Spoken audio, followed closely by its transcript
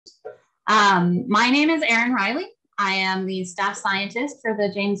My name is Erin Riley. I am the staff scientist for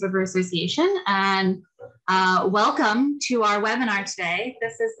the James River Association, and welcome to our webinar today.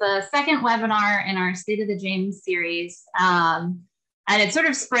 This is the second webinar in our State of the James series, and it sort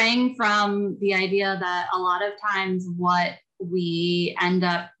of sprang from the idea that a lot of times what we end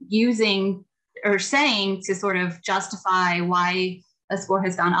up using or saying to sort of justify why a score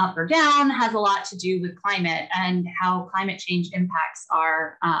has gone up or down has a lot to do with climate and how climate change impacts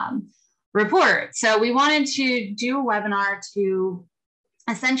our report. So we wanted to do a webinar to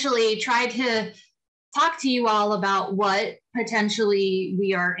essentially try to talk to you all about what potentially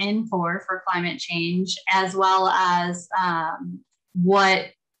we are in for climate change, as well as how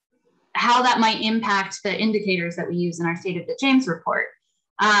that might impact the indicators that we use in our State of the James report.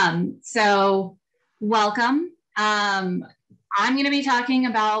 So welcome. I'm going to be talking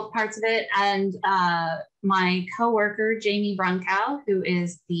about parts of it, and my coworker, Jamie Brunkow, who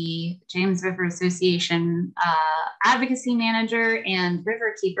is the James River Association advocacy manager and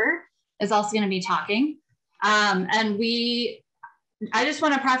river keeper, is also going to be talking. I just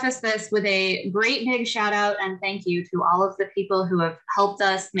want to preface this with a great big shout out and thank you to all of the people who have helped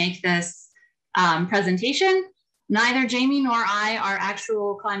us make this presentation. Neither Jamie nor I are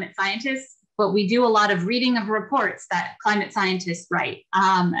actual climate scientists, but we do a lot of reading of reports that climate scientists write.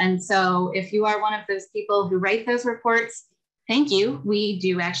 And so if you are one of those people who write those reports, thank you. We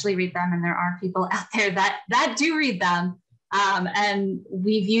do actually read them, and there are people out there that do read them. And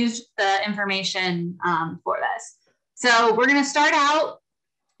we've used the information for this. So we're gonna start out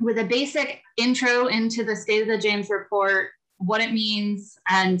with a basic intro into the State of the James report, what it means,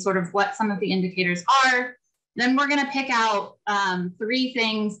 and sort of what some of the indicators are. Then we're going to pick out 3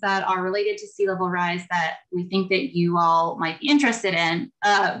 things that are related to sea level rise that we think that you all might be interested in,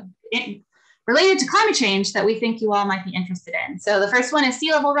 related to climate change that we think you all might be interested in. So the first one is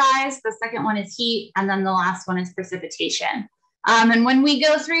sea level rise, the second one is heat, and then the last one is precipitation. And when we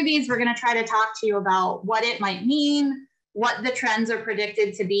go through these, we're going to try to talk to you about what it might mean, what the trends are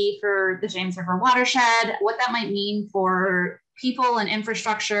predicted to be for the James River Watershed, what that might mean for people and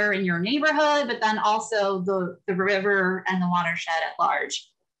infrastructure in your neighborhood, but then also the river and the watershed at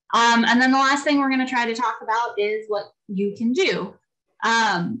large. And then the last thing we're going to try to talk about is what you can do.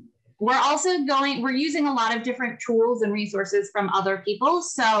 We're using a lot of different tools and resources from other people.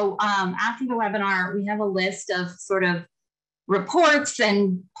 So after the webinar, we have a list of sort of reports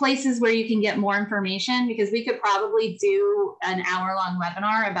and places where you can get more information, because we could probably do an hour-long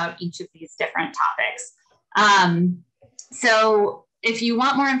webinar about each of these different topics. So if you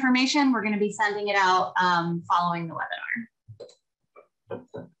want more information, we're going to be sending it out following the webinar.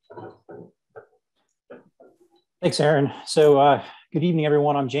 Thanks, Erin. So good evening,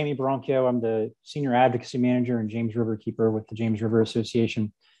 everyone. I'm Jamie Bronchio. I'm the Senior Advocacy Manager and James River Keeper with the James River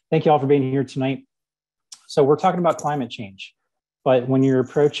Association. Thank you all for being here tonight. So we're talking about climate change, but when you're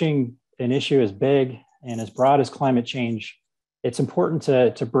approaching an issue as big and as broad as climate change, it's important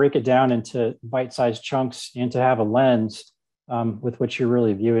to break it down into bite-sized chunks and to have a lens with which you're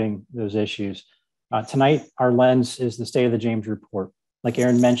really viewing those issues. Tonight, our lens is the State of the James report. Like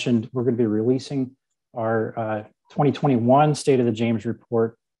Erin mentioned, we're going to be releasing our 2021 State of the James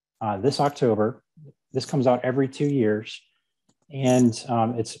report this October. This comes out every 2 years. And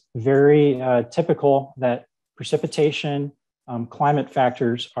it's very typical that precipitation, climate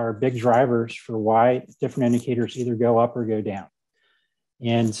factors are big drivers for why different indicators either go up or go down.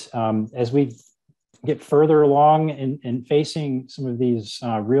 And as we get further along in facing some of these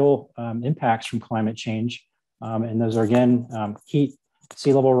real impacts from climate change, and those are again, heat,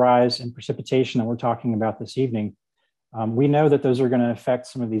 sea level rise, and precipitation that we're talking about this evening, we know that those are going to affect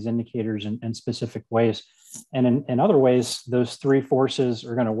some of these indicators in specific ways. And in other ways, those 3 forces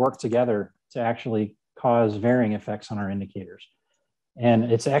are going to work together to actually cause varying effects on our indicators.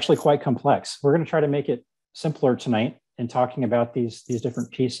 And it's actually quite complex. We're going to try to make it simpler tonight in talking about these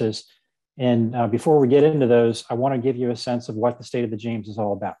different pieces. And before we get into those, I want to give you a sense of what the State of the James is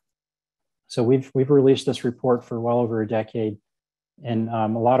all about. So we've released this report for well over a decade. In a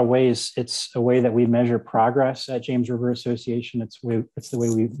lot of ways, it's a way that we measure progress at James River Association. It's the way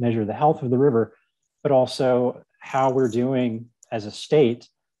we measure the health of the river, but also how we're doing as a state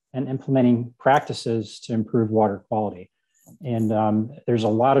and implementing practices to improve water quality. And there's a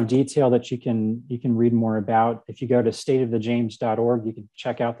lot of detail that you can read more about. If you go to stateofthejames.org, you can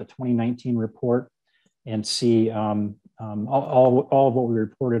check out the 2019 report and see all of what we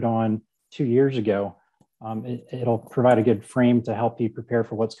reported on 2 years ago. It'll provide a good frame to help you prepare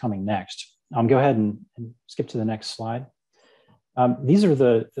for what's coming next. Go ahead and skip to the next slide. These are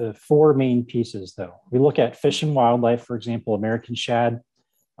the 4 main pieces, though. We look at fish and wildlife, for example, American shad.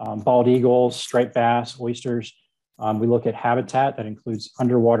 bald eagles, striped bass, oysters. We look at habitat that includes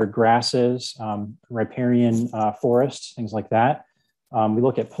underwater grasses, riparian forests, things like that. We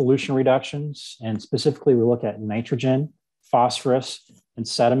look at pollution reductions, and specifically we look at nitrogen, phosphorus, and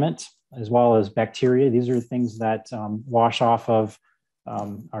sediment, as well as bacteria. These are things that wash off of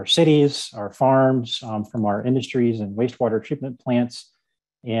our cities, our farms, from our industries and wastewater treatment plants.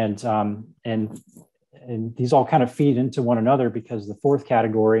 And these all kind of feed into one another, because the fourth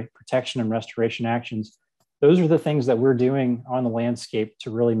category, protection and restoration actions, those are the things that we're doing on the landscape to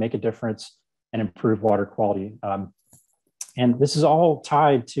really make a difference and improve water quality. And this is all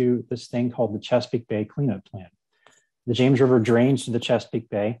tied to this thing called the Chesapeake Bay Cleanup Plan. The James River drains to the Chesapeake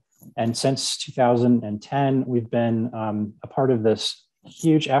Bay. And since 2010, we've been a part of this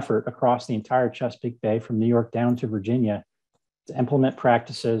huge effort across the entire Chesapeake Bay, from New York down to Virginia, to implement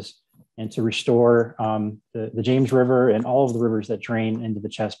practices and to restore the James River and all of the rivers that drain into the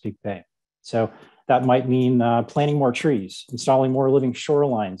Chesapeake Bay. So that might mean planting more trees, installing more living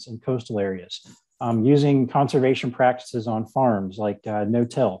shorelines in coastal areas, using conservation practices on farms like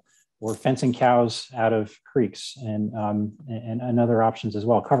no-till, or fencing cows out of creeks, and other options as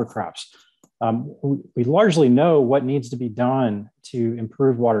well, cover crops. We largely know what needs to be done to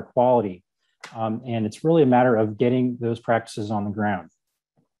improve water quality, and it's really a matter of getting those practices on the ground.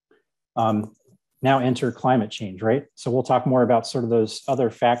 Now enter climate change, right? So we'll talk more about sort of those other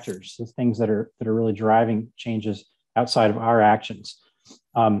factors, the things that are really driving changes outside of our actions.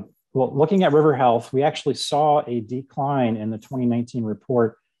 Well, looking at river health, we actually saw a decline in the 2019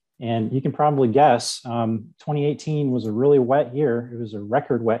 report. And you can probably guess, 2018 was a really wet year. It was a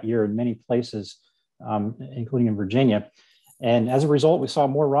record wet year in many places, including in Virginia. And as a result, we saw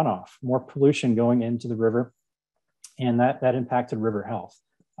more runoff, more pollution going into the river, and that impacted river health.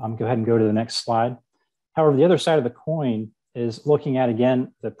 Go ahead and go to the next slide. However, the other side of the coin is looking at,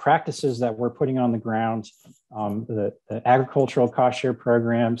 again, the practices that we're putting on the ground, the agricultural cost share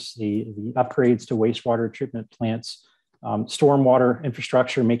programs, the upgrades to wastewater treatment plants, stormwater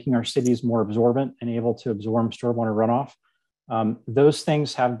infrastructure, making our cities more absorbent and able to absorb stormwater runoff. Those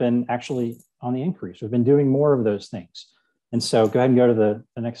things have been actually on the increase. We've been doing more of those things. And so go ahead and go to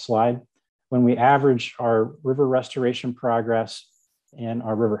the next slide. When we average our river restoration progress and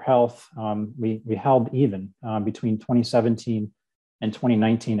our river health, we held even between 2017 and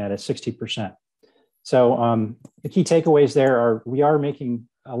 2019 at a 60%. So the key takeaways there are, we are making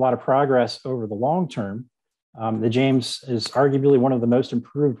a lot of progress over the long term. The James is arguably one of the most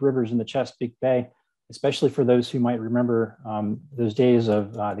improved rivers in the Chesapeake Bay, especially for those who might remember those days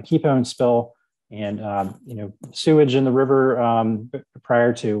of the Keepone spill and sewage in the river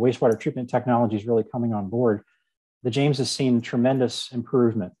prior to wastewater treatment technologies really coming on board. The James has seen tremendous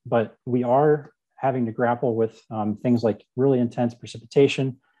improvement, but we are having to grapple with things like really intense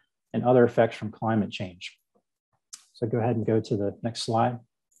precipitation and other effects from climate change. So go ahead and go to the next slide.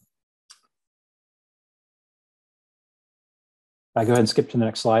 Go ahead and skip to the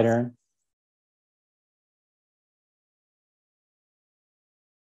next slide, Aaron.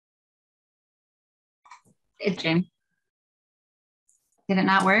 It's James. Did it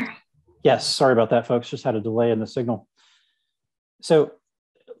not work? Yes, sorry about that, folks. Just had a delay in the signal. So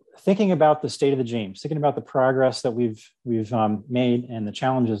thinking about the state of the James, thinking about the progress that we've made and the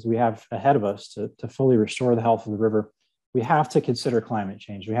challenges we have ahead of us to fully restore the health of the river, we have to consider climate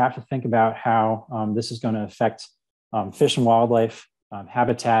change. We have to think about how this is going to affect fish and wildlife,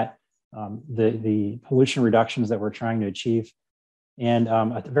 habitat, the pollution reductions that we're trying to achieve. And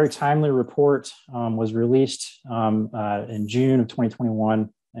a very timely report was released in June of 2021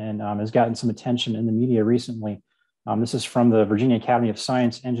 and has gotten some attention in the media recently. This is from the Virginia Academy of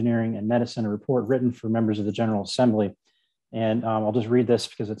Science, Engineering, and Medicine, a report written for members of the General Assembly. And I'll just read this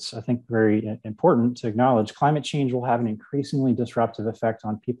because it's, I think, very important to acknowledge. Climate change will have an increasingly disruptive effect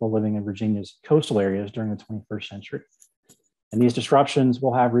on people living in Virginia's coastal areas during the 21st century. And these disruptions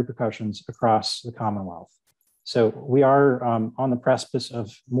will have repercussions across the Commonwealth. So we are on the precipice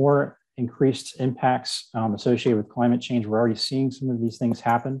of more increased impacts associated with climate change. We're already seeing some of these things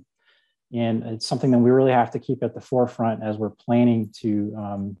happen. And it's something that we really have to keep at the forefront as we're planning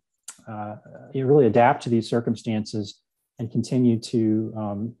to really adapt to these circumstances and continue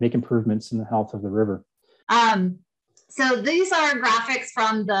to make improvements in the health of the river. So these are graphics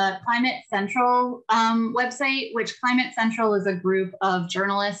from the Climate Central website, which Climate Central is a group of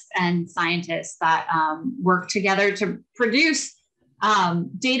journalists and scientists that work together to produce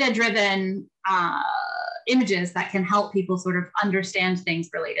data-driven images that can help people sort of understand things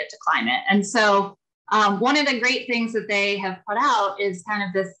related to climate. And so one of the great things that they have put out is kind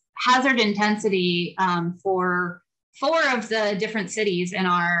of this hazard intensity for 4 of the different cities in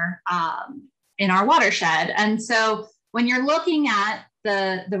our watershed. And so when you're looking at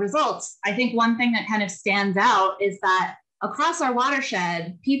the results, I think one thing that kind of stands out is that across our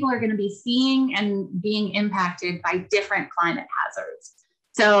watershed, people are going to be seeing and being impacted by different climate hazards.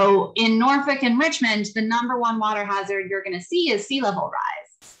 So in Norfolk and Richmond, the #1 water hazard you're going to see is sea level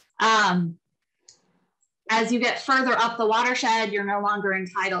rise. As you get further up the watershed, you're no longer in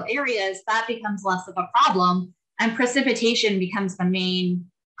tidal areas. That becomes less of a problem, and precipitation becomes the main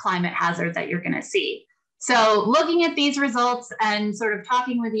climate hazard that you're going to see. So looking at these results and sort of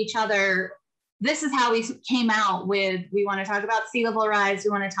talking with each other, this is how we came out with, we want to talk about sea level rise, we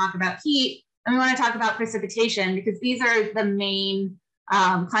want to talk about heat, and we want to talk about precipitation, because these are the main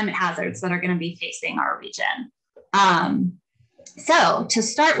climate hazards that are going to be facing our region. So to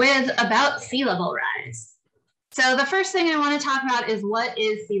start with, about sea level rise. So the first thing I want to talk about is, what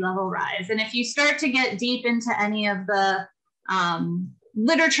is sea level rise? And if you start to get deep into any of the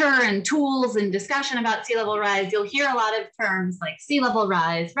literature and tools and discussion about sea level rise, you'll hear a lot of terms like sea level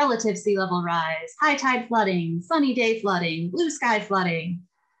rise, relative sea level rise, high tide flooding, sunny day flooding, blue sky flooding,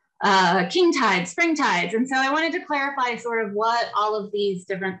 king tides, spring tides. And so I wanted to clarify sort of what all of these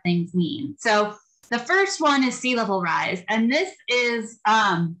different things mean. So the first one is sea level rise. And this is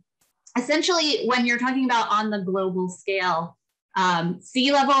essentially when you're talking about on the global scale,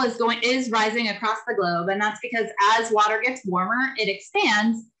 sea level is rising across the globe. And that's because as water gets warmer, it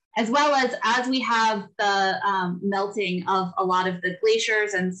expands, as well as we have the melting of a lot of the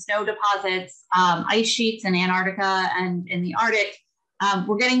glaciers and snow deposits, ice sheets in Antarctica and in the Arctic.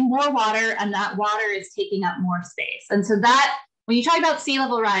 We're getting more water, and that water is taking up more space. And so that, when you talk about sea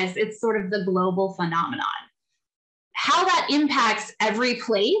level rise, it's sort of the global phenomenon. How that impacts every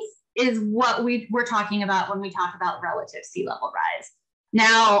place is what we're talking about when we talk about relative sea level rise.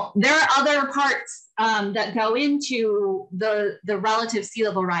 Now, there are other parts that go into the relative sea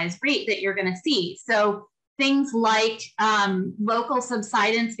level rise rate that you're going to see. So things like local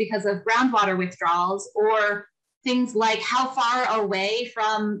subsidence because of groundwater withdrawals, or things like how far away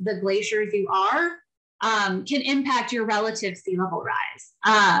from the glaciers you are can impact your relative sea level rise.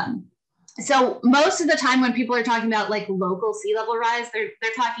 So most of the time when people are talking about like local sea level rise, they're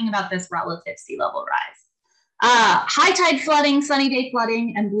talking about this relative sea level rise. High tide flooding, sunny day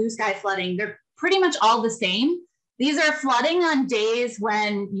flooding, and blue sky flooding, they're pretty much all the same. These are flooding on days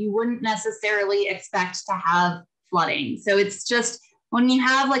when you wouldn't necessarily expect to have flooding. So it's just when you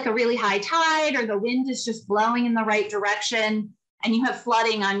have like a really high tide, or the wind is just blowing in the right direction, and you have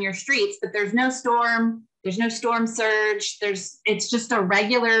flooding on your streets, but there's no storm, there's no storm surge, it's just a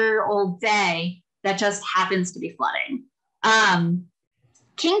regular old day that just happens to be flooding.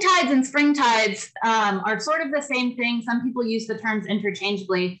 King tides and spring tides are sort of the same thing. Some people use the terms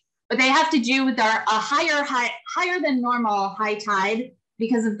interchangeably, but they have to do with a higher than normal high tide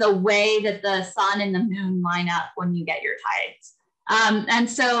because of the way that the sun and the moon line up when you get your tides. And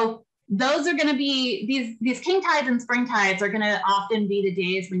so those are going to be, these king tides and spring tides are going to often be the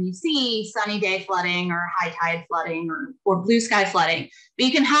days when you see sunny day flooding or high tide flooding or blue sky flooding. But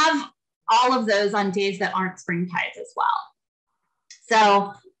you can have all of those on days that aren't spring tides as well.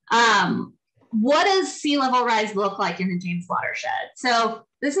 So what does sea level rise look like in the James watershed? So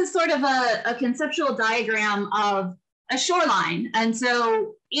this is sort of a conceptual diagram of a shoreline. And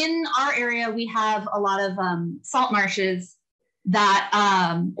so in our area, we have a lot of salt marshes that,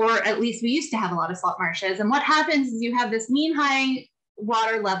 or at least we used to have a lot of salt marshes. And what happens is you have this mean high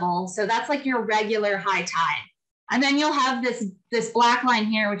water level. So that's like your regular high tide. And then you'll have this black line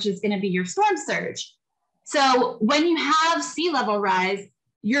here, which is going to be your storm surge. So when you have sea level rise,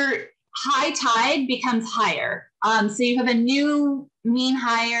 your high tide becomes higher. So you have a new mean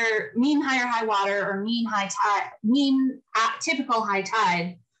higher high water, or mean high tide, typical high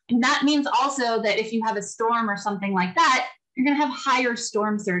tide. And that means also that if you have a storm or something like that, you're going to have higher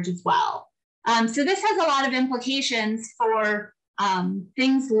storm surge as well. So this has a lot of implications for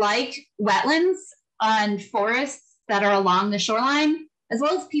things like wetlands and forests that are along the shoreline, as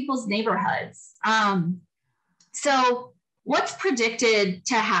well as people's neighborhoods. So what's predicted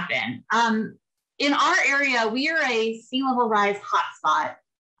to happen? In our area, we are a sea level rise hotspot.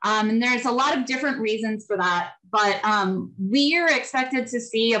 And there's a lot of different reasons for that, but we are expected to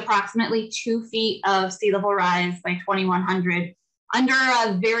see approximately 2 feet of sea level rise by 2100 under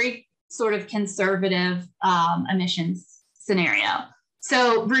a very sort of conservative emissions scenario.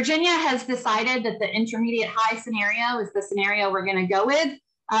 So Virginia has decided that the intermediate high scenario is the scenario we're going to go with,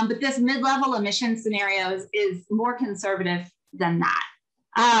 but this mid-level emission scenario is more conservative than that.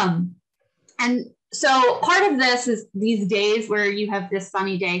 And so part of this is these days where you have this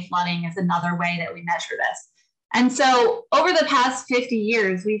sunny day flooding is another way that we measure this. And so over the past 50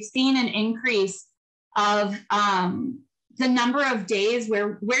 years, we've seen an increase of the number of days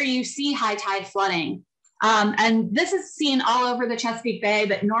where you see high tide flooding. And this is seen all over the Chesapeake Bay,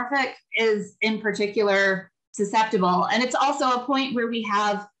 but Norfolk is in particular susceptible. And it's also a point where we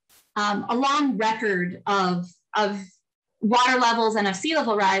have a long record of water levels and of sea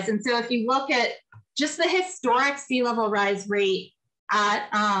level rise. And so if you look at just the historic sea level rise rate at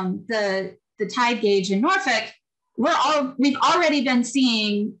the tide gauge in Norfolk, we've already been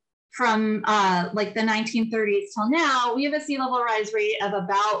seeing from like the 1930s till now, we have a sea level rise rate of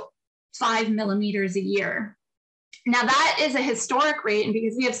about 5 millimeters a year. Now that is a historic rate, and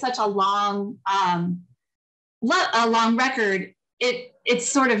because we have such a long record, it's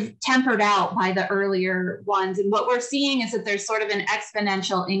sort of tempered out by the earlier ones. And what we're seeing is that there's sort of an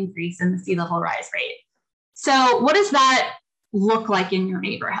exponential increase in the sea level rise rate. So what does that look like in your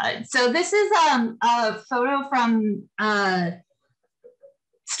neighborhood? So this is a photo from a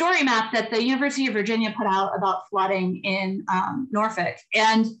story map that the University of Virginia put out about flooding in Norfolk.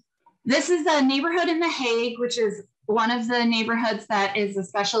 And this is a neighborhood in The Hague, which is one of the neighborhoods that is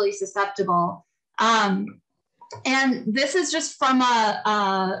especially susceptible. And this is just from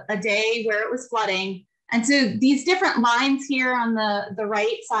a day where it was flooding. And so these different lines here on the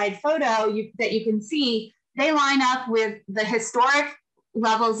right side photo that you can see, they line up with the historic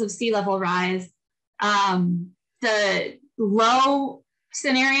levels of sea level rise, the low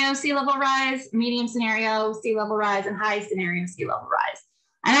scenario sea level rise, medium scenario sea level rise, and high scenario sea level rise.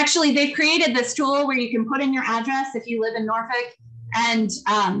 And actually, they've created this tool where you can put in your address if you live in Norfolk and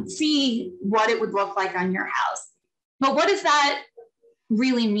see what it would look like on your house. But what does that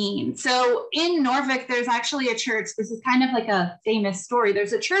really mean? So in Norfolk, there's actually a church. This is kind of like a famous story.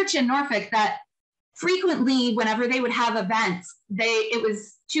 There's a church in Norfolk that frequently, whenever they would have events, it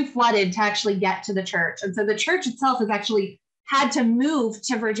was too flooded to actually get to the church. And so the church itself has actually had to move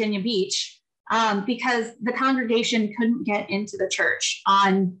to Virginia Beach because the congregation couldn't get into the church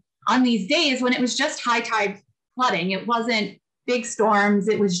on these days when it was just high tide flooding. It wasn't big storms.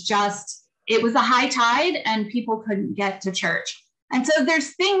 It was a high tide and people couldn't get to church. And so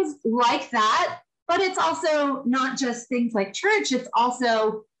there's things like that, but it's also not just things like church. It's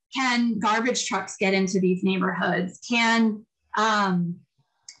also, can garbage trucks get into these neighborhoods? Can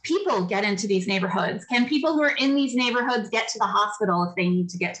people get into these neighborhoods? Can people who are in these neighborhoods get to the hospital if they need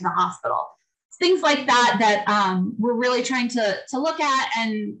to get to the hospital? Things like that we're really trying to look at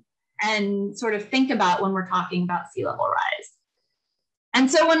and sort of think about when we're talking about sea level rise. And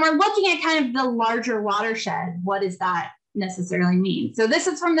so when we're looking at kind of the larger watershed, what does that necessarily mean? So this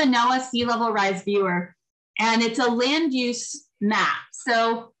is from the NOAA Sea Level Rise Viewer, and it's a land use map.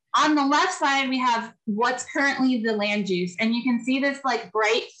 So on the left side, we have what's currently the land use, and you can see this like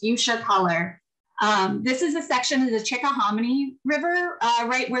bright fuchsia color. This is a section of the Chickahominy River,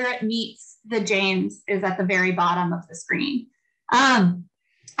 right where it meets the James is at the very bottom of the screen.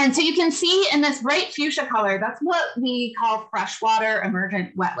 And so you can see in this bright fuchsia color, that's what we call freshwater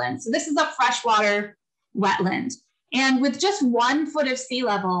emergent wetlands. So this is a freshwater wetland. And with just 1 foot of sea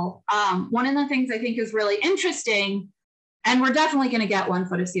level, one of the things I think is really interesting, and we're definitely going to get 1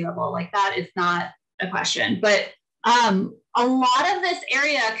 foot of sea level, like that is not a question, but a lot of this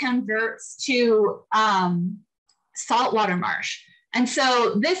area converts to saltwater marsh. And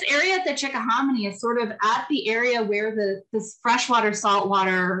so this area at the Chickahominy is sort of at the area where this freshwater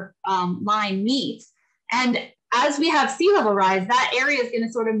saltwater line meets. And as we have sea level rise, that area is going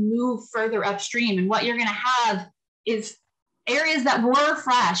to sort of move further upstream. And what you're going to have is areas that were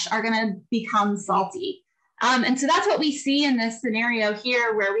fresh are going to become salty. And so that's what we see in this scenario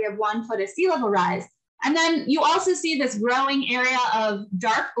here, where we have 1 foot of sea level rise. And then you also see this growing area of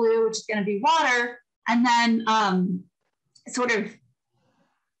dark blue, which is going to be water, and then sort of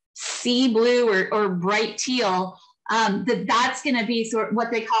sea blue or bright teal, that's going to be sort of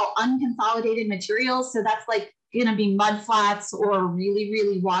what they call unconsolidated materials. So that's like going to be mud flats or really,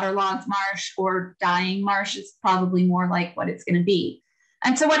 really waterlogged marsh, or dying marsh is probably more like what it's going to be.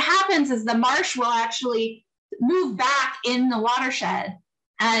 And so what happens is the marsh will actually move back in the watershed,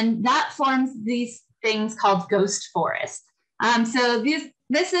 and that forms these things called ghost forest. So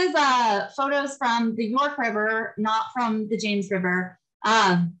this is photos from the York River, not from the James River.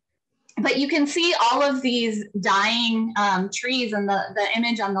 But you can see all of these dying trees in the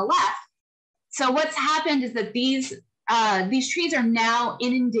image on the left. So what's happened is that these trees are now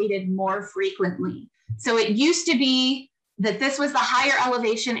inundated more frequently. So it used to be that this was the higher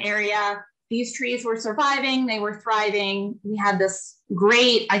elevation area. These trees were surviving, they were thriving. We had this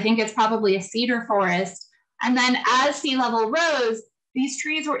great, I think it's probably a cedar forest. And then as sea level rose, these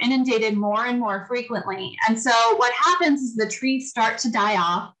trees were inundated more and more frequently. And so what happens is the trees start to die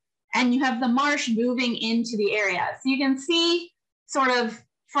off and you have the marsh moving into the area. So you can see sort of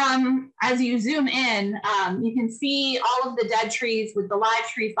from, as you zoom in, you can see all of the dead trees with the live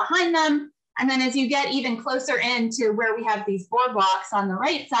trees behind them. And then as you get even closer into where we have these boardwalks on the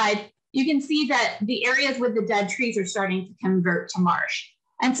right side, you can see that the areas with the dead trees are starting to convert to marsh.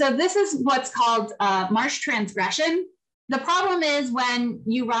 And so this is what's called marsh transgression. The problem is when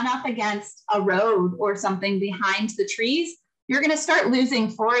you run up against a road or something behind the trees, you're going to start losing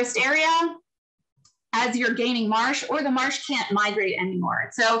forest area as you're gaining marsh, or the marsh can't migrate anymore.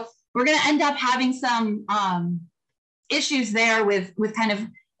 So we're going to end up having some issues there with kind of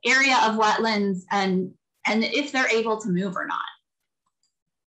area of wetlands and if they're able to move or not.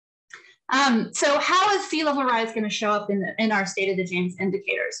 So how is sea level rise going to show up in our State of the James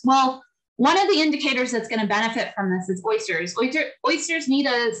indicators? Well, one of the indicators that's going to benefit from this is oysters. Oysters need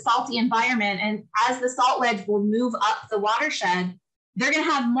a salty environment, and as the salt ledge will move up the watershed, they're going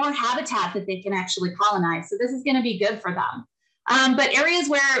to have more habitat that they can actually colonize. So this is going to be good for them. But areas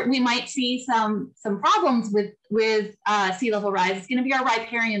where we might see some problems with sea level rise is going to be our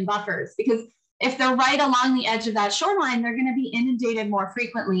riparian buffers, because if they're right along the edge of that shoreline, they're going to be inundated more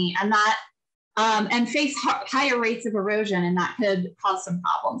frequently, and that and face higher rates of erosion, and that could cause some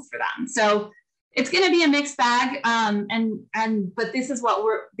problems for them. So it's going to be a mixed bag, but this is what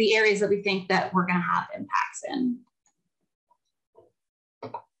the areas that we think that we're going to have impacts in.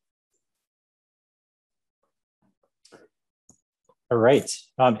 All right.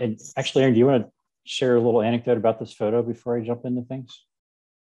 And actually, Aaron, do you want to share a little anecdote about this photo before I jump into things?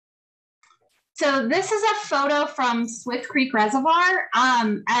 So this is a photo from Swift Creek Reservoir,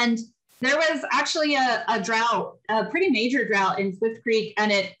 and there was actually a drought, a pretty major drought in Swift Creek,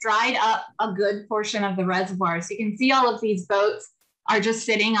 and it dried up a good portion of the reservoir. So you can see all of these boats are just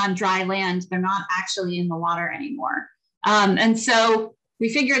sitting on dry land. They're not actually in the water anymore. And so we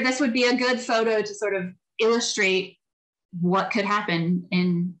figured this would be a good photo to sort of illustrate what could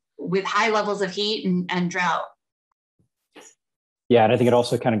happen with high levels of heat and drought. Yeah, and I think it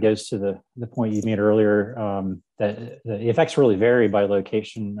also kind of goes to the point you made earlier, that the effects really vary by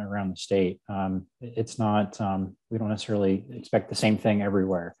location around the state. It's not, we don't necessarily expect the same thing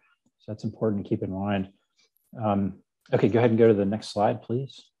everywhere. So that's important to keep in mind. Okay, go ahead and go to the next slide,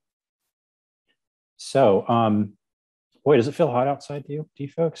 please. So, boy, does it feel hot outside to you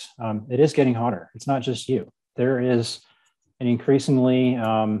folks? It is getting hotter. It's not just you. There is an increasingly,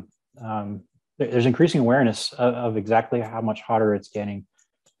 there's increasing awareness of exactly how much hotter it's getting.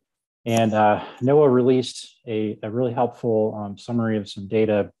 And NOAA released a really helpful summary of some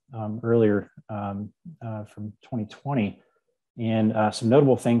data earlier from 2020, and some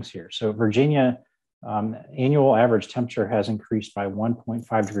notable things here. So Virginia, annual average temperature has increased by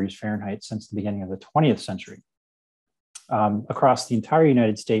 1.5 degrees Fahrenheit since the beginning of the 20th century. Across the entire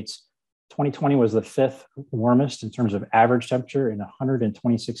United States, 2020 was the 5th warmest in terms of average temperature in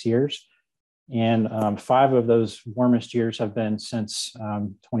 126 years. And 5 of those warmest years have been since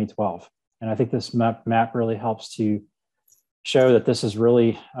 2012. And I think this map really helps to show that this is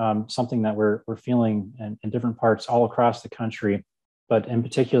really something that we're feeling in different parts all across the country. But in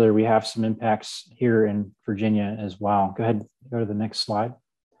particular, we have some impacts here in Virginia as well. Go ahead, go to the next slide.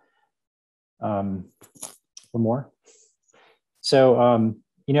 One more. So,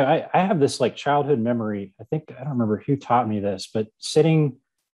 you know, I have this like childhood memory. I don't remember who taught me this, but sitting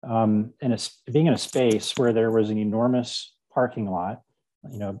being in a space where there was an enormous parking lot,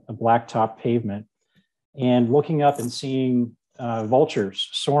 you know, a blacktop pavement, and looking up and seeing vultures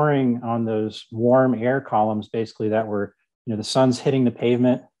soaring on those warm air columns, basically that were, you know, the sun's hitting the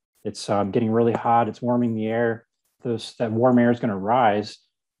pavement, it's getting really hot, it's warming the air, that warm air is going to rise,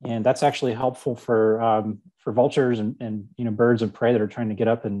 and that's actually helpful for vultures and you know, birds of prey that are trying to get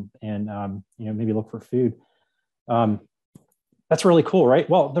up and you know, maybe look for food. That's really cool, right?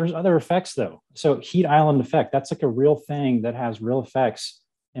 Well, there's other effects though. So heat island effect, that's like a real thing that has real effects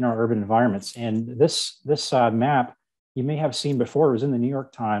in our urban environments. And this map you may have seen before. It was in the New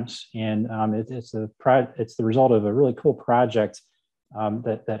York Times, and it's the result of a really cool project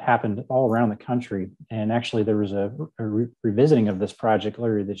that happened all around the country. And actually there was a revisiting of this project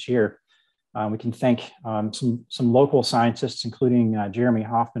earlier this year. We can thank some local scientists, including Jeremy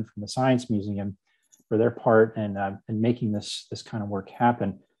Hoffman from the Science Museum, for their part in making this kind of work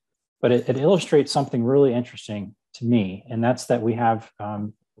happen. But it illustrates something really interesting to me, and that's that we have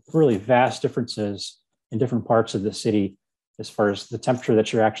really vast differences in different parts of the city as far as the temperature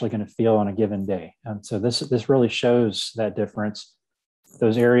that you're actually going to feel on a given day. And so this really shows that difference.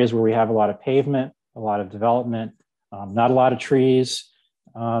 Those areas where we have a lot of pavement, a lot of development, not a lot of trees.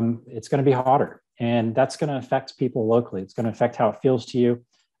 It's going to be hotter, and that's going to affect people locally. It's going to affect how it feels to you.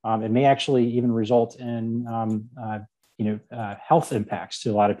 It may actually even result in health impacts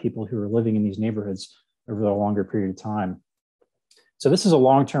to a lot of people who are living in these neighborhoods over a longer period of time. So this is a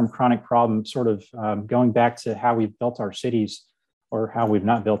long-term chronic problem, sort of going back to how we've built our cities or how we've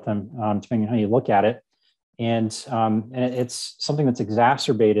not built them, depending on how you look at it. And it's something that's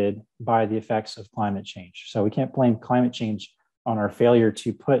exacerbated by the effects of climate change. So we can't blame climate change on our failure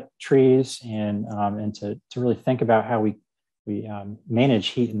to put trees and to really think about how we manage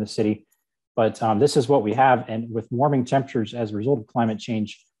heat in the city. But this is what we have. And with warming temperatures as a result of climate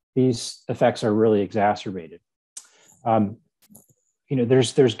change, these effects are really exacerbated.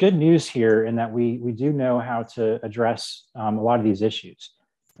 There's good news here in that we do know how to address a lot of these issues.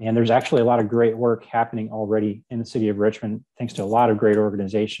 And there's actually a lot of great work happening already in the city of Richmond, thanks to a lot of great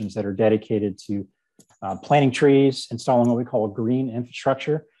organizations that are dedicated to planting trees, installing what we call a green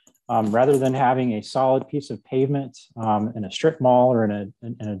infrastructure. Rather than having a solid piece of pavement in a strip mall or in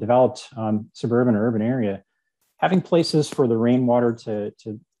a developed suburban or urban area, having places for the rainwater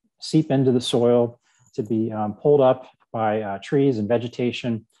to seep into the soil, to be pulled up by trees and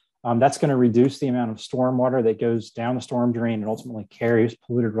vegetation, that's going to reduce the amount of storm water that goes down the storm drain and ultimately carries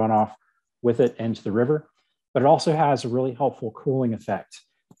polluted runoff with it into the river. But it also has a really helpful cooling effect.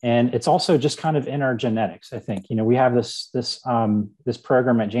 And it's also just kind of in our genetics, I think. We have this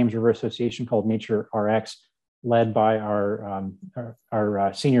program at James River Association called Nature RX, led by our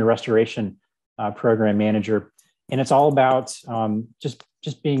senior restoration program manager. And it's all about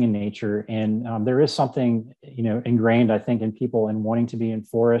just being in nature. And there is something, ingrained, I think, in people in wanting to be in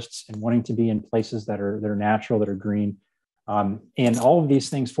forests and wanting to be in places that are natural, that are green. And all of these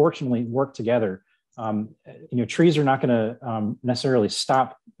things, fortunately, work together. Trees are not going to necessarily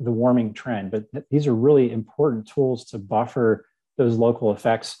stop the warming trend, but these are really important tools to buffer those local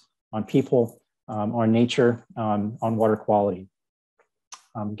effects on people, on nature, on water quality.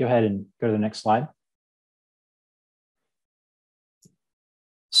 Go ahead and go to the next slide.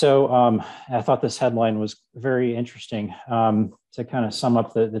 So I thought this headline was very interesting to kind of sum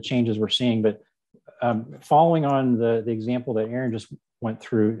up the changes we're seeing. But following on the example that Aaron just went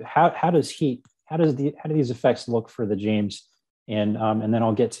through, how do these effects look for the James? And then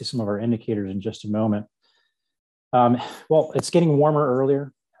I'll get to some of our indicators in just a moment. Well, it's getting warmer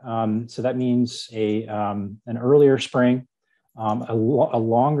earlier. So that means an earlier spring, a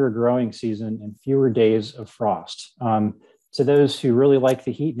longer growing season, and fewer days of frost. To those who really like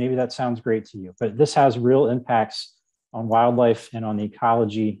the heat, maybe that sounds great to you, but this has real impacts on wildlife and on the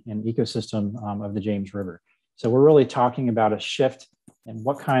ecology and ecosystem of the James River. So we're really talking about a shift in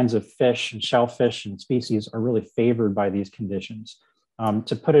what kinds of fish and shellfish and species are really favored by these conditions.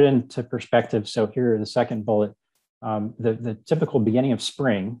 To put it into perspective, so here the second bullet, the typical beginning of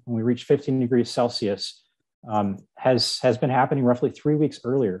spring, when we reach 15 degrees Celsius, has been happening roughly 3 weeks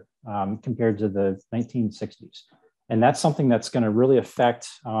earlier compared to the 1960s. And that's something that's going to really affect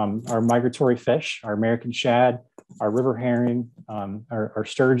our migratory fish, our American shad, our river herring, our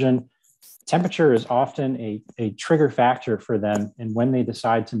sturgeon. Temperature is often a trigger factor for them and when they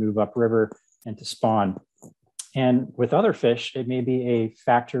decide to move upriver and to spawn. And with other fish, it may be a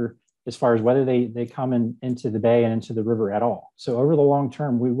factor as far as whether they come into the bay and into the river at all. So over the long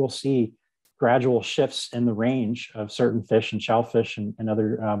term, we will see gradual shifts in the range of certain fish and shellfish and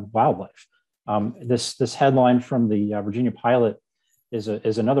other wildlife. This headline from the Virginia pilot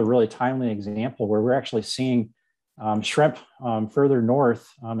is another really timely example where we're actually seeing shrimp further north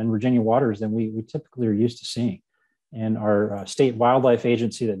in Virginia waters than we typically are used to seeing. And our state wildlife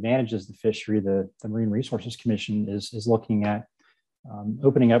agency that manages the fishery, the Marine Resources Commission, is looking at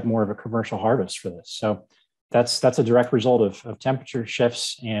opening up more of a commercial harvest for this. So that's a direct result of temperature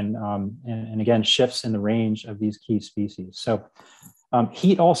shifts and again, shifts in the range of these key species. So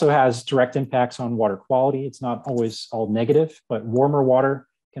heat also has direct impacts on water quality. It's not always all negative, but warmer water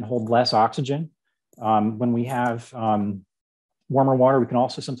can hold less oxygen. When we have warmer water, we can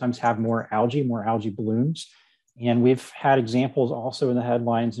also sometimes have more algae blooms. And we've had examples also in the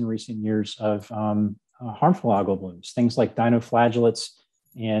headlines in recent years of harmful algal blooms, things like dinoflagellates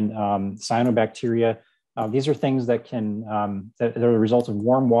and cyanobacteria. These are things that that are the result of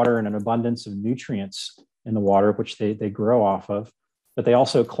warm water and an abundance of nutrients in the water, which they grow off of. But they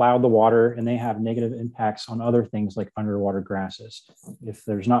also cloud the water and they have negative impacts on other things like underwater grasses. If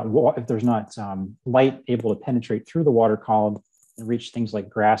there's not light able to penetrate through the water column and reach things like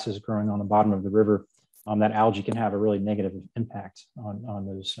grasses growing on the bottom of the river, that algae can have a really negative impact on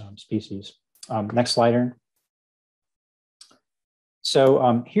those species. Next slide, Aaron.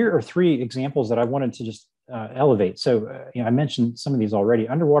 So here are 3 examples that I wanted to just elevate. So I mentioned some of these already.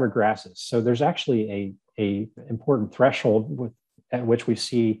 Underwater grasses. So there's actually a important threshold at which we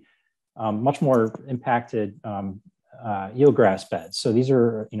see much more impacted eelgrass beds. So these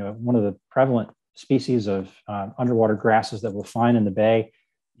are one of the prevalent species of underwater grasses that we'll find in the bay,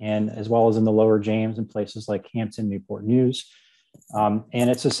 and as well as in the lower James and places like Hampton, Newport News. And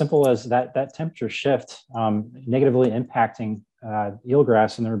it's as simple as that temperature shift negatively impacting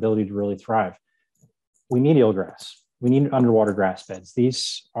eelgrass and their ability to really thrive. We need eelgrass. We need underwater grass beds.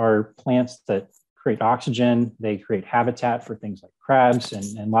 These are plants that create oxygen. They create habitat for things like crabs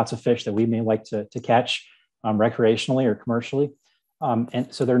and lots of fish that we may like to catch recreationally or commercially.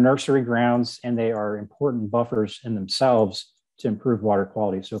 And so they're nursery grounds, and they are important buffers in themselves to improve water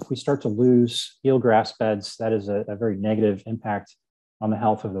quality. So if we start to lose eelgrass beds, that is a very negative impact on the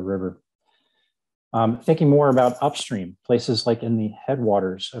health of the river. Thinking more about upstream, places like in the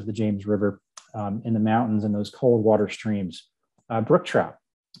headwaters of the James River, in the mountains and those cold water streams. Brook trout,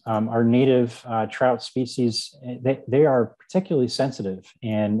 our native trout species, they are particularly sensitive,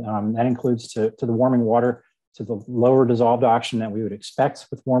 and that includes to the warming water, to the lower dissolved oxygen that we would expect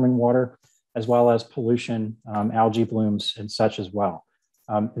with warming water, as well as pollution, algae blooms, and such as well.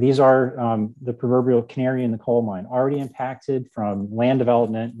 These are the proverbial canary in the coal mine, already impacted from land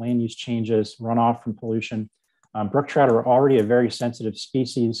development, land use changes, runoff from pollution. Brook trout are already a very sensitive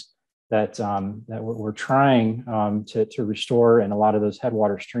species that we're trying to restore in a lot of those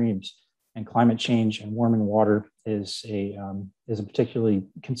headwater streams. And climate change and warming water is a particularly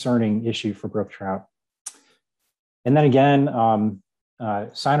concerning issue for brook trout. And then again,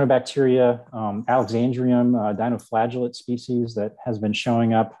 cyanobacteria, Alexandrium, dinoflagellate species that has been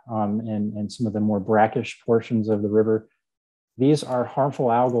showing up in some of the more brackish portions of the river. These are harmful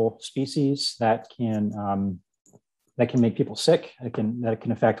algal species that can make people sick, that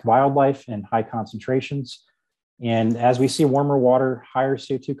can affect wildlife in high concentrations. And as we see warmer water, higher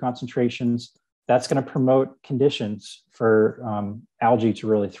CO2 concentrations, that's going to promote conditions for algae to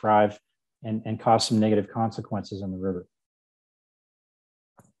really thrive and cause some negative consequences in the river.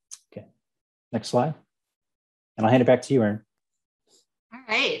 Okay, next slide. And I'll hand it back to you, Erin. All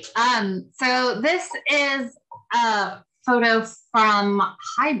right. So this is a photo from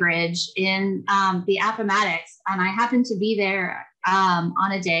High Bridge in the Appomattox, and I happened to be there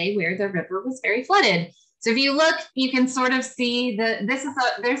on a day where the river was very flooded. So if you look, you can sort of see this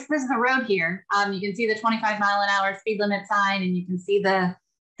is a road here. You can see the 25-mile-an-hour speed limit sign, and you can see the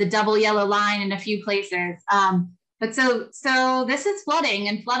double yellow line in a few places. But so this is flooding,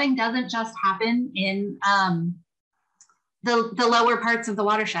 and flooding doesn't just happen in the lower parts of the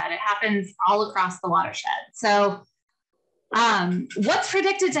watershed. It happens all across the watershed. So what's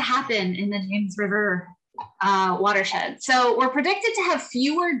predicted to happen in the James River watershed? So we're predicted to have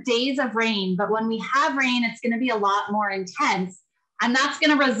fewer days of rain, but when we have rain, it's going to be a lot more intense, and that's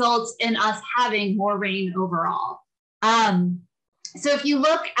going to result in us having more rain overall. So if you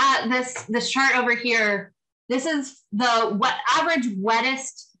look at this chart over here, this is the average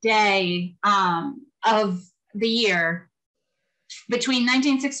wettest day of the year between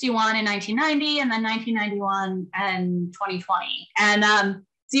 1961 and 1990, and then 1991 and 2020. And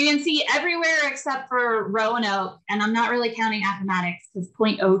so you can see everywhere except for Roanoke, and I'm not really counting Appomattox because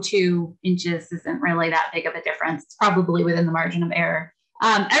 0.02 inches isn't really that big of a difference. It's probably within the margin of error.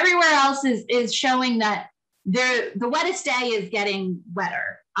 Everywhere else is showing that the wettest day is getting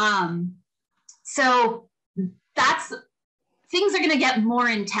wetter. So things are going to get more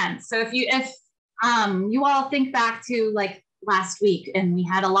intense. So if you all think back to like last week, and we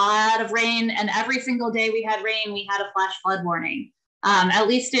had a lot of rain, and every single day we had rain, we had a flash flood warning, at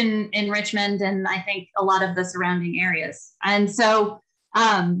least in Richmond, and I think a lot of the surrounding areas. And so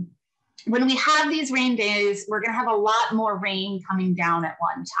when we have these rain days, we're going to have a lot more rain coming down at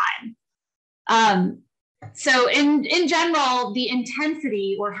one time. So in general, the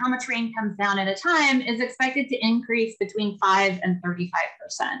intensity, or how much rain comes down at a time, is expected to increase between 5 and 35%.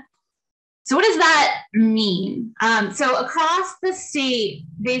 So what does that mean? So across the state,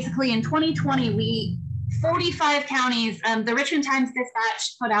 basically in 2020, 45 counties, the Richmond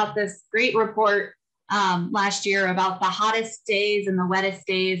Times-Dispatch put out this great report last year about the hottest days and the wettest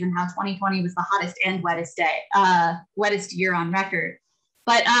days, and how 2020 was the hottest and wettest year on record.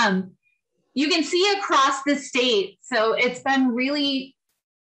 But you can see across the state, so it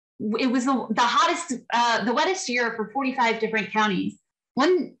was the hottest, the wettest year for 45 different counties.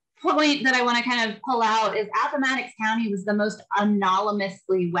 One point that I want to kind of pull out is Appomattox County was the most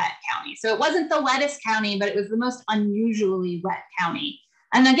anomalously wet county. So it wasn't the wettest county, but it was the most unusually wet county.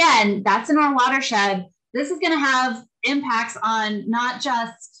 And again, that's in our watershed. This is going to have impacts on not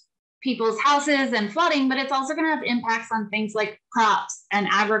just people's houses and flooding, but it's also going to have impacts on things like crops and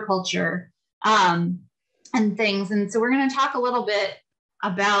agriculture and things. And so we're going to talk a little bit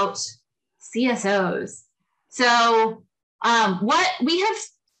about CSOs. So what we have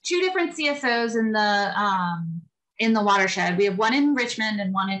two different CSOs in the watershed. We have one in Richmond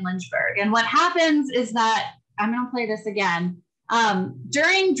and one in Lynchburg. And what happens is that, I'm going to play this again.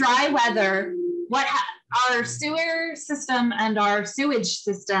 During dry weather, our sewer system and our sewage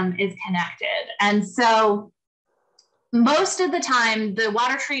system is connected. And so most of the time, the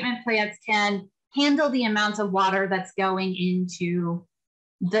water treatment plants can handle the amounts of water that's going into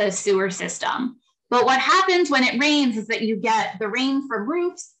the sewer system. But what happens when it rains is that you get the rain from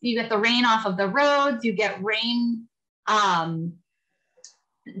roofs, you get the rain off of the roads, you get rain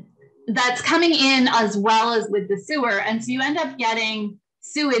that's coming in as well as with the sewer. And so you end up getting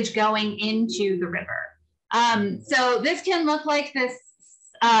sewage going into the river. So this can look like this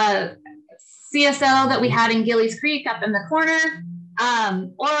CSO that we had in Gillies Creek up in the corner,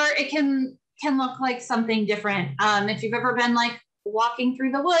 or it can look like something different. If you've ever been like walking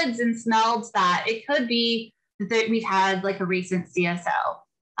through the woods and smelled that, it could be that we've had like a recent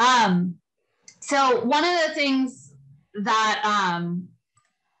CSO. So one of the things that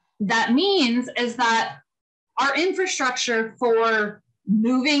that means is that our infrastructure for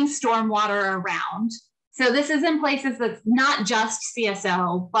moving stormwater around. So this is in places that's not just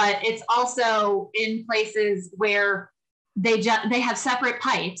CSO, but it's also in places where they have separate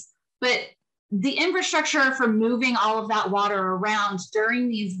pipes. But the infrastructure for moving all of that water around during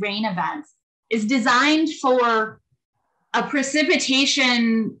these rain events is designed for a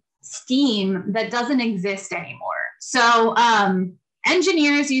precipitation scheme that doesn't exist anymore. So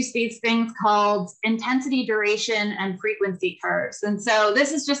engineers use these things called intensity, duration, and frequency curves. And so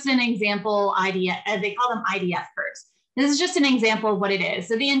this is just an example idea. They call them IDF curves. This is just an example of what it is.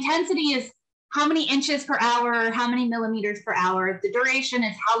 So the intensity is how many inches per hour, how many millimeters per hour. The duration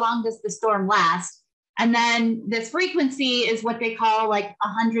is how long does the storm last. And then this frequency is what they call like a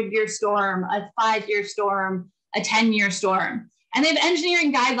 100-year storm, a 5-year storm, a 10-year storm. And they have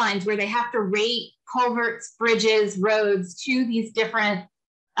engineering guidelines where they have to rate culverts, bridges, roads to these different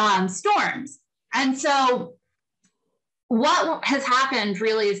storms. And so what has happened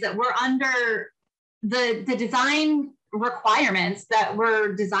really is that we're under the design requirements that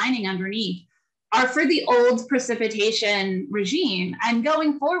we're designing underneath are for the old precipitation regime. And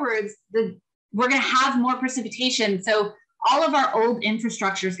going forwards, we're going to have more precipitation. So all of our old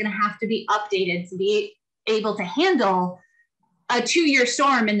infrastructure is going to have to be updated to be able to handle a 2-year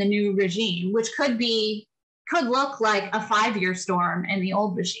storm in the new regime, which could look like a 5-year storm in the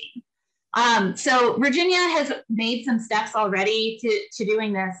old regime. So Virginia has made some steps already to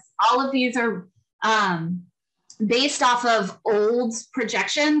doing this. All of these are based off of old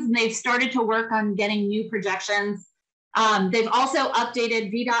projections, and they've started to work on getting new projections. They've also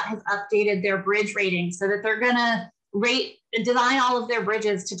updated, VDOT has updated their bridge rating so that they're gonna design all of their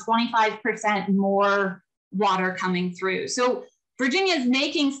bridges to 25% more water coming through. So Virginia is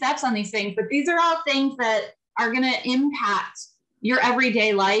making steps on these things, but these are all things that are going to impact your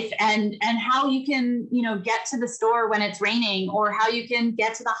everyday life and how you can, get to the store when it's raining, or how you can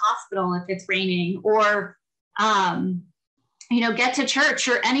get to the hospital if it's raining, or, get to church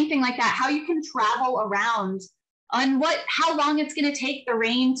or anything like that, how you can travel around, on how long it's going to take the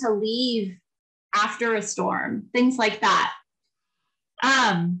rain to leave after a storm, things like that.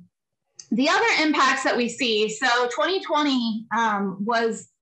 The other impacts that we see, so 2020 was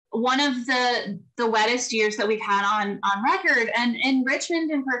one of the wettest years that we've had on record. And in Richmond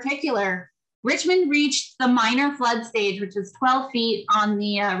in particular, Richmond reached the minor flood stage, which is 12 feet on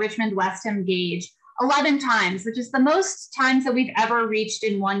the Richmond Westham gauge, 11 times, which is the most times that we've ever reached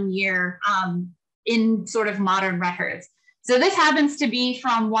in one year in sort of modern records. So this happens to be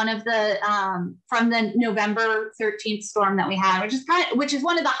from one of from the November 13th storm that we had, which is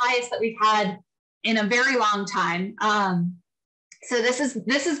one of the highest that we've had in a very long time. So this is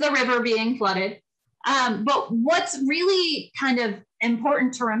the river being flooded. But what's really kind of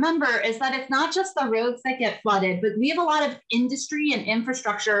important to remember is that it's not just the roads that get flooded, but we have a lot of industry and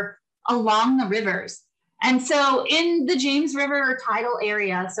infrastructure along the rivers. And so in the James River tidal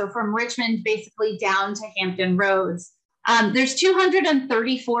area, so from Richmond basically down to Hampton Roads, there's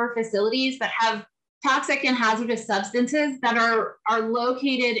 234 facilities that have toxic and hazardous substances that are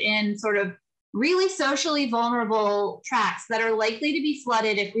located in sort of really socially vulnerable tracts that are likely to be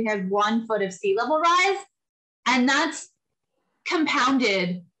flooded if we have 1 foot of sea level rise. And that's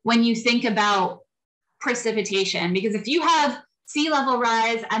compounded when you think about precipitation, because if you have sea level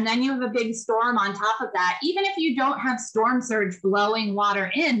rise and then you have a big storm on top of that, even if you don't have storm surge blowing water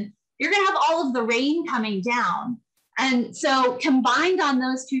in, you're going to have all of the rain coming down. And so combined on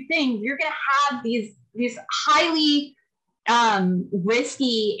those two things, you're going to have these highly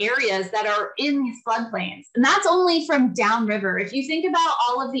risky areas that are in these floodplains. And that's only from downriver. If you think about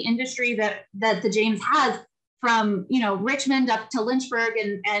all of the industry that the James has, from Richmond up to Lynchburg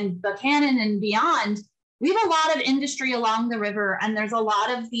and Buchanan and beyond, we have a lot of industry along the river, and there's a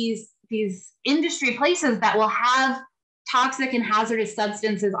lot of these industry places that will have toxic and hazardous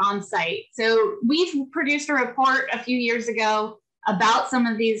substances on site. So we've produced a report a few years ago about some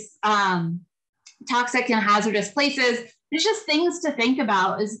of these toxic and hazardous places. It's just things to think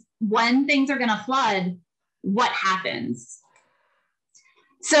about is when things are going to flood, what happens?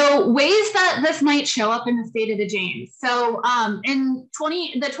 So ways that this might show up in the State of the James. So in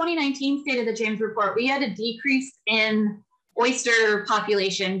the 2019 State of the James report, we had a decrease in oyster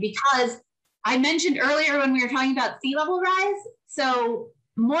population because I mentioned earlier when we were talking about sea level rise. So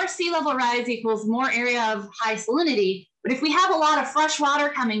more sea level rise equals more area of high salinity. But if we have a lot of fresh water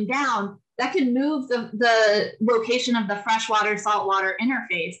coming down, that can move the location of the freshwater saltwater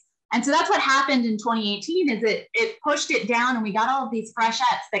interface. And so that's what happened in 2018 is it pushed it down, and we got all of these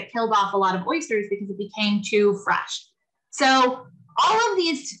freshettes that killed off a lot of oysters because it became too fresh. So all of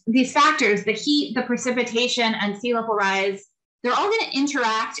these factors, the heat, the precipitation, and sea level rise, they're all going to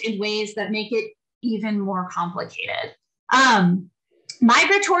interact in ways that make it even more complicated.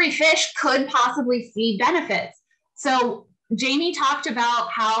 Migratory fish could possibly see benefits. So Jamie talked about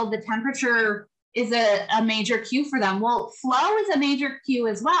how the temperature is a major cue for them. Well, flow is a major cue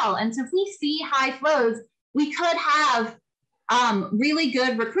as well. And so if we see high flows, we could have really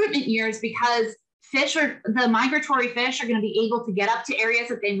good recruitment years because the migratory fish are going to be able to get up to areas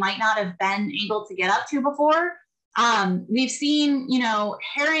that they might not have been able to get up to before. We've seen,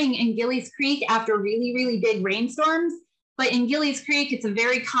 herring in Gillies Creek after really, really big rainstorms, but in Gillies Creek, it's a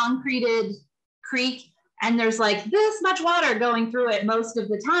very concreted creek, and there's like this much water going through it most of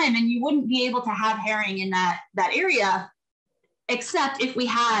the time, and you wouldn't be able to have herring in that area, except if we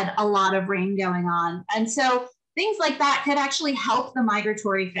had a lot of rain going on. And so things like that could actually help the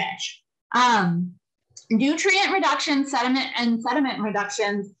migratory fish. Nutrient reduction, sediment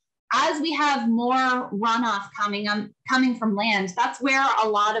reductions, as we have more runoff coming from land, that's where a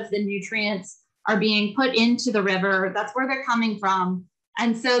lot of the nutrients are being put into the river. That's where they're coming from.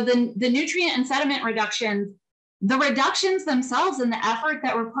 And so the nutrient and sediment reductions, the reductions themselves and the effort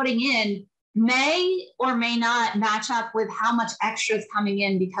that we're putting in may or may not match up with how much extra is coming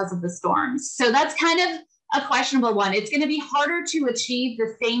in because of the storms. So that's kind of a questionable one. It's going to be harder to achieve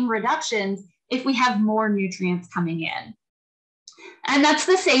the same reductions if we have more nutrients coming in. And that's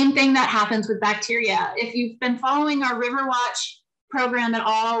the same thing that happens with bacteria. If you've been following our River Watch program at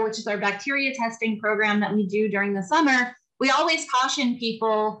all, which is our bacteria testing program that we do during the summer, we always caution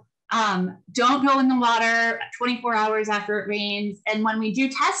people, don't go in the water 24 hours after it rains. And when we do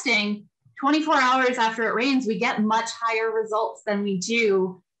testing, 24 hours after it rains, we get much higher results than we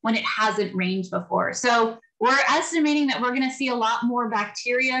do when it hasn't rained before. So we're estimating that we're going to see a lot more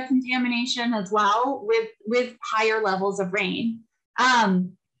bacteria contamination as well with higher levels of rain.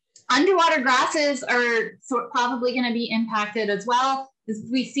 Underwater grasses are probably going to be impacted as well. As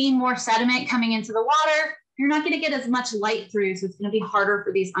we see more sediment coming into the water, you're not going to get as much light through, so it's going to be harder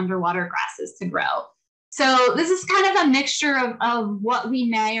for these underwater grasses to grow. So this is kind of a mixture of what we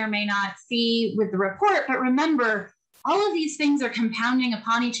may or may not see with the report, but remember, all of these things are compounding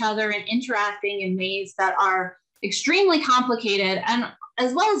upon each other and interacting in ways that are extremely complicated and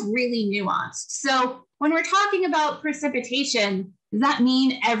as well as really nuanced. So when we're talking about precipitation, does that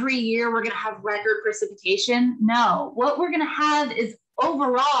mean every year we're going to have record precipitation? No. What we're going to have is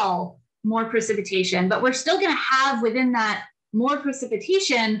overall more precipitation, but we're still going to have within that more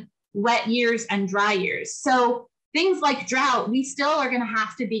precipitation wet years and dry years. So things like drought, we still are going to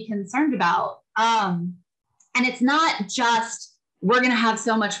have to be concerned about. And it's not just we're going to have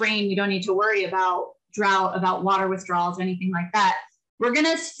so much rain, we don't need to worry about drought, about water withdrawals or anything like that. We're going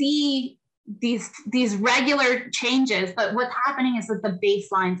to see these regular changes, but what's happening is that the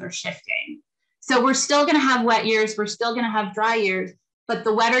baselines are shifting. So we're still going to have wet years, we're still going to have dry years, but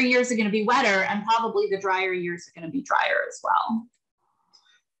the wetter years are going to be wetter and probably the drier years are going to be drier as well.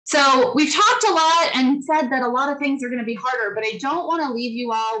 So we've talked a lot and said that a lot of things are going to be harder, but I don't want to leave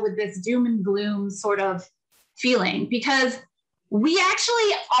you all with this doom and gloom sort of feeling, because we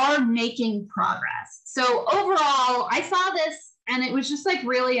actually are making progress. So overall, I saw this and it was just like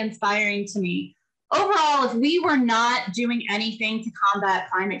really inspiring to me. Overall, if we were not doing anything to combat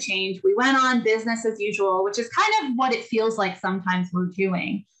climate change, we went on business as usual, which is kind of what it feels like sometimes we're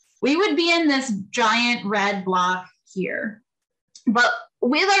doing, we would be in this giant red block here. But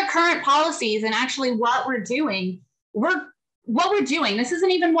with our current policies and actually what we're doing, this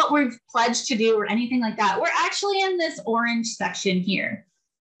isn't even what we've pledged to do or anything like that. We're actually in this orange section here.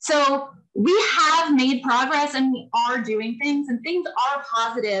 So we have made progress and we are doing things, and things are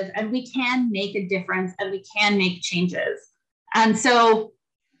positive, and we can make a difference and we can make changes. And so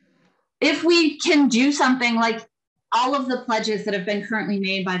if we can do something like all of the pledges that have been currently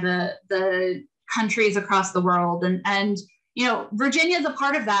made by the countries across the world, and you know, Virginia is a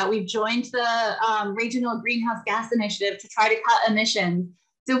part of that. We've joined the Regional Greenhouse Gas Initiative to try to cut emissions.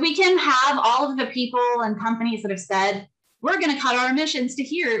 So we can have all of the people and companies that have said, we're going to cut our emissions to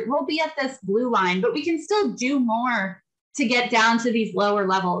here. We'll be at this blue line, but we can still do more to get down to these lower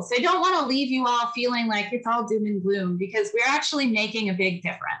levels. So I don't want to leave you all feeling like it's all doom and gloom, because we're actually making a big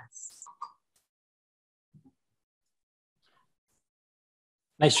difference.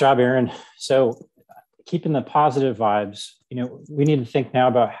 Nice job, Erin. So keeping the positive vibes, you know, we need to think now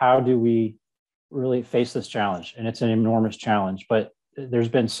about how do we really face this challenge? And it's an enormous challenge, but there's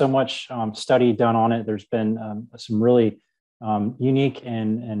been so much study done on it. There's been some really unique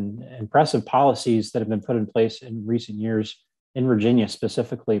and impressive policies that have been put in place in recent years in Virginia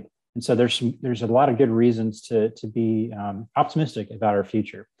specifically. And so there's a lot of good reasons to be optimistic about our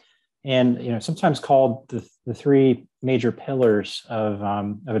future. And, you know, sometimes called the three major pillars of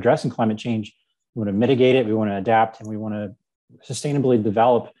addressing climate change. We want to mitigate it, we want to adapt, and we want to sustainably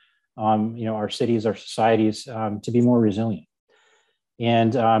develop, you know, our cities, our societies to be more resilient.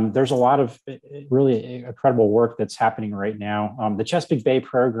 And there's a lot of really incredible work that's happening right now. The Chesapeake Bay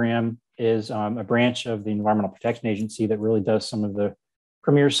program is a branch of the Environmental Protection Agency that really does some of the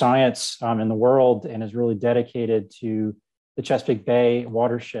premier science in the world, and is really dedicated to the Chesapeake Bay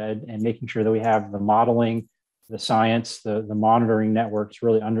watershed and making sure that we have the modeling, the science, the monitoring network to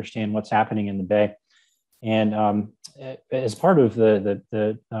really understand what's happening in the Bay. And as part of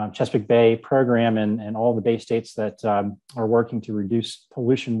the Chesapeake Bay program and all the Bay states that are working to reduce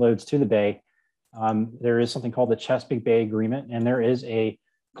pollution loads to the Bay, there is something called the Chesapeake Bay Agreement, and there is a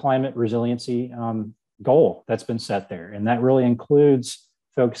climate resiliency goal that's been set there. And that really includes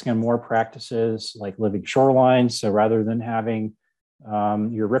focusing on more practices like living shorelines. So rather than having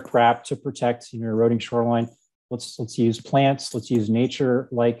your riprap to protect your eroding shoreline, let's use plants, let's use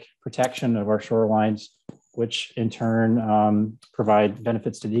nature-like protection of our shorelines, which in turn provide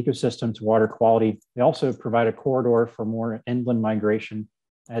benefits to the ecosystem, to water quality. They also provide a corridor for more inland migration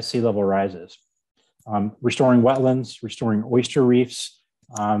as sea level rises. Restoring wetlands, restoring oyster reefs,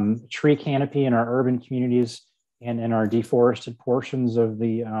 tree canopy in our urban communities and in our deforested portions of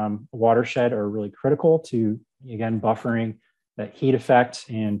the watershed are really critical to, again, buffering that heat effect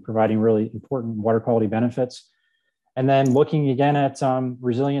and providing really important water quality benefits. And then looking again at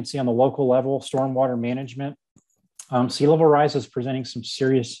resiliency on the local level, stormwater management. Sea level rise is presenting some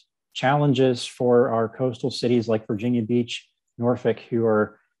serious challenges for our coastal cities like Virginia Beach, Norfolk, who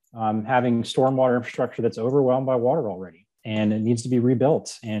are having stormwater infrastructure that's overwhelmed by water already, and it needs to be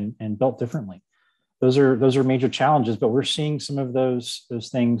rebuilt and built differently. Those are major challenges, but we're seeing some of those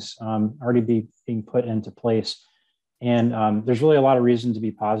things already being put into place. And there's really a lot of reason to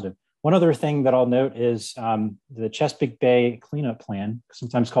be positive. One other thing that I'll note is the Chesapeake Bay Cleanup Plan,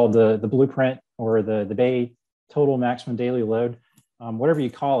 sometimes called the blueprint or the Bay Total Maximum Daily Load, whatever you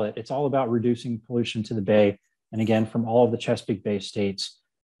call it. It's all about reducing pollution to the Bay. And again, from all of the Chesapeake Bay states.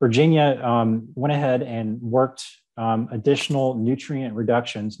 Virginia went ahead and worked additional nutrient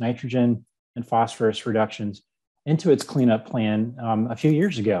reductions, nitrogen and phosphorus reductions, into its cleanup plan a few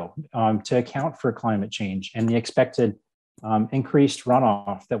years ago to account for climate change and the expected increased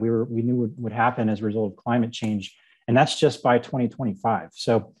runoff that we knew would happen as a result of climate change. And that's just by 2025.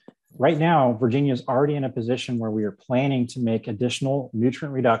 So right now, Virginia is already in a position where we are planning to make additional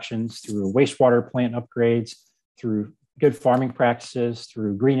nutrient reductions through wastewater plant upgrades, through good farming practices,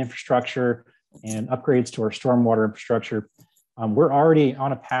 through green infrastructure and upgrades to our stormwater infrastructure. We're already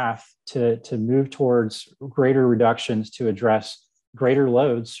on a path to move towards greater reductions to address greater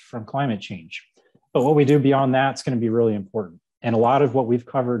loads from climate change. But what we do beyond that is going to be really important. And a lot of what we've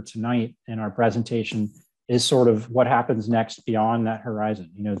covered tonight in our presentation is sort of what happens next beyond that horizon.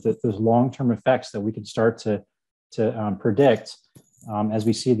 You know, those long-term effects that we can start to predict as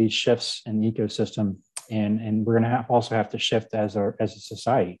we see these shifts in the ecosystem. And we're going to also have to shift as a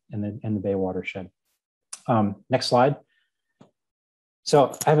society in the Bay watershed. Next slide.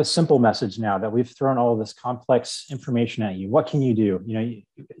 So I have a simple message now that we've thrown all of this complex information at you. What can you do? You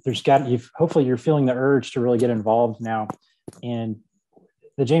know, hopefully you're feeling the urge to really get involved now. And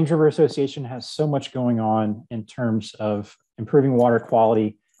the James River Association has so much going on in terms of improving water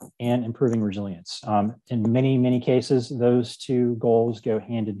quality and improving resilience. In many, many cases, those two goals go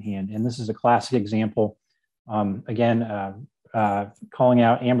hand in hand. And this is a classic example. Again, calling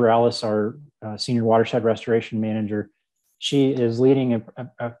out Amber Ellis, our Senior Watershed Restoration Manager. She is leading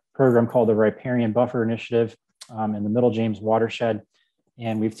a program called the Riparian Buffer Initiative in the Middle James Watershed.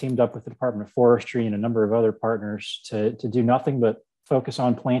 And we've teamed up with the Department of Forestry and a number of other partners to do nothing but focus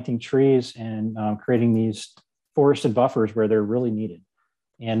on planting trees and creating these forested buffers where they're really needed.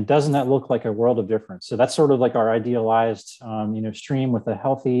 And doesn't that look like a world of difference? So that's sort of like our idealized, stream with a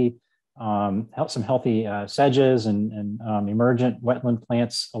healthy, some healthy sedges and emergent wetland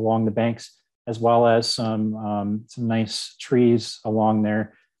plants along the banks, as well as some nice trees along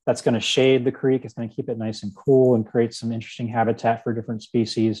there. That's going to shade the creek. It's going to keep it nice and cool and create some interesting habitat for different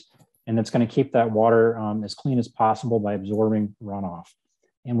species. And it's going to keep that water as clean as possible by absorbing runoff.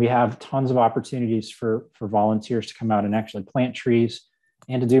 And we have tons of opportunities for volunteers to come out and actually plant trees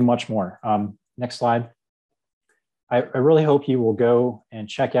and to do much more. Next slide. I really hope you will go and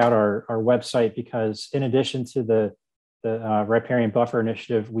check out our website, because in addition to the Riparian Buffer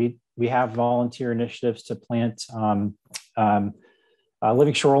Initiative, we have volunteer initiatives to plant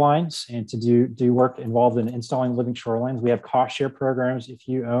living shorelines and to do work involved in installing living shorelines. We have cost share programs. If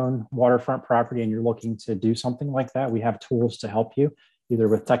you own waterfront property and you're looking to do something like that, we have tools to help you, either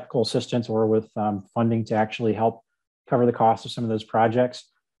with technical assistance or with funding to actually help cover the cost of some of those projects.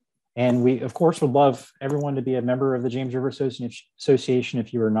 And we, of course, would love everyone to be a member of the James River Association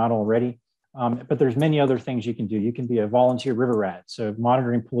if you are not already. But there's many other things you can do. You can be a volunteer river rat, so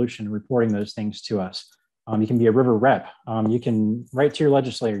monitoring pollution and reporting those things to us. You can be a river rep. You can write to your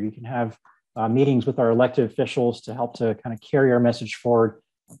legislator. You can have meetings with our elected officials to help to kind of carry our message forward,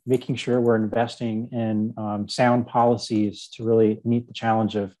 making sure we're investing in sound policies to really meet the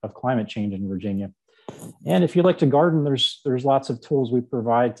challenge of climate change in Virginia. And if you like to garden, there's lots of tools we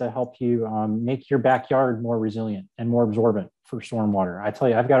provide to help you make your backyard more resilient and more absorbent for stormwater. I tell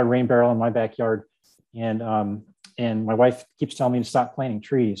you, I've got a rain barrel in my backyard, and my wife keeps telling me to stop planting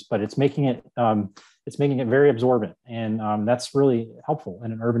trees, but it's making it very absorbent, and that's really helpful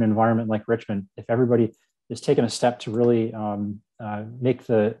in an urban environment like Richmond. If everybody is taking a step to really make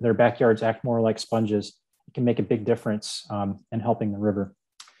their backyards act more like sponges, it can make a big difference in helping the river.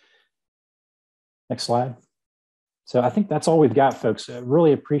 Next slide. So I think that's all we've got, folks. I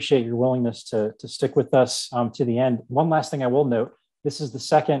really appreciate your willingness to stick with us to the end. One last thing I will note, this is the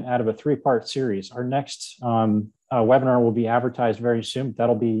second out of a 3-part series. Our next webinar will be advertised very soon.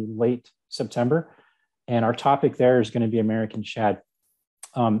 That'll be late September. And our topic there is going to be American shad.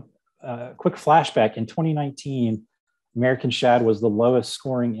 Quick flashback, in 2019, American shad was the lowest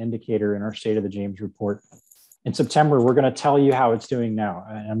scoring indicator in our State of the James report. In September, we're going to tell you how it's doing now.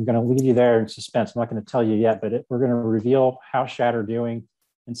 I'm going to leave you there in suspense. I'm not going to tell you yet, but we're going to reveal how shad are doing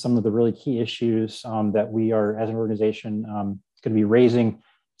and some of the really key issues that we are, as an organization, going to be raising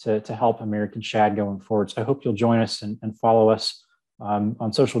to help American shad going forward. So I hope you'll join us and follow us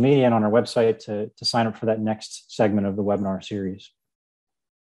on social media and on our website to sign up for that next segment of the webinar series.